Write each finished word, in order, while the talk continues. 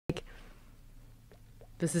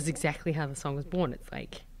This is exactly how the song was born. It's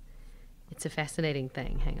like, it's a fascinating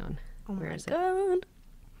thing. Hang on. Oh Where my is it? God.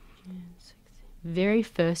 Very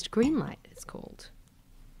First Green Light, it's called.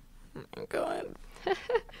 Oh my God.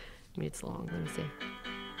 Maybe it's long. Let me see.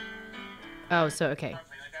 Oh, so, okay. Remember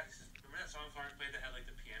that song Florence played that had like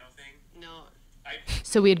the piano thing? No.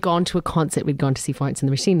 So we had gone to a concert. We'd gone to see Florence and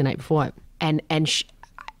the Machine the night before. And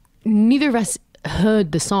neither of us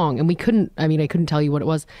heard the song. And we couldn't, I couldn't tell you what it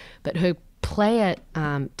was. But her player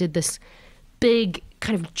did this big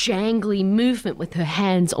kind of jangly movement with her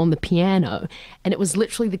hands on the piano. And it was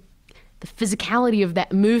literally the physicality of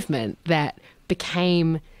that movement that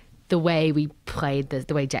became the way we played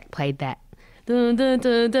the way Jack played that.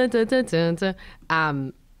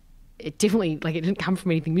 It definitely, like, it didn't come from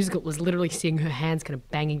anything musical. It was literally seeing her hands kind of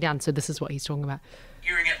banging down. So this is what he's talking about.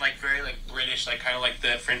 Hearing it like very like British, like kind of like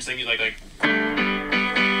the French thing, you like. This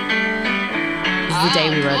is the day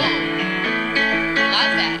we wrote it.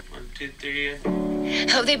 Love that. 1, 2, 3.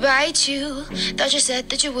 Hope they bite you. Thought you said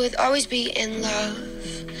that you would always be in love,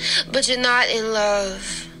 but you're not in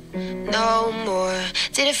love no more.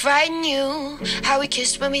 Did it frighten you how we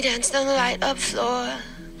kissed when we danced on the light up floor?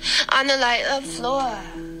 On the light up floor.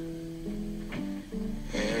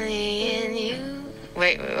 Me and you.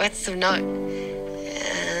 Wait, what's the note?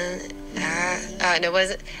 No, was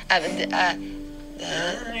it?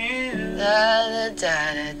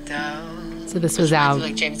 So this was our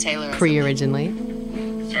Like James Taylor. pre originally.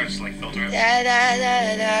 Starts to like filter it.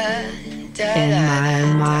 In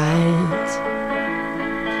my mind.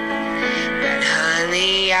 But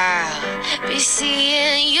honey, I'll be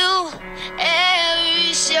seeing you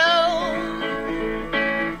every show.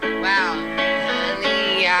 Wow.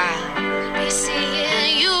 Honey, I'll be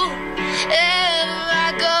seeing you wherever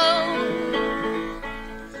I go.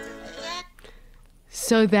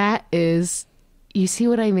 So that is, you see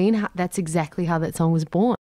what I mean? That's exactly how that song was born.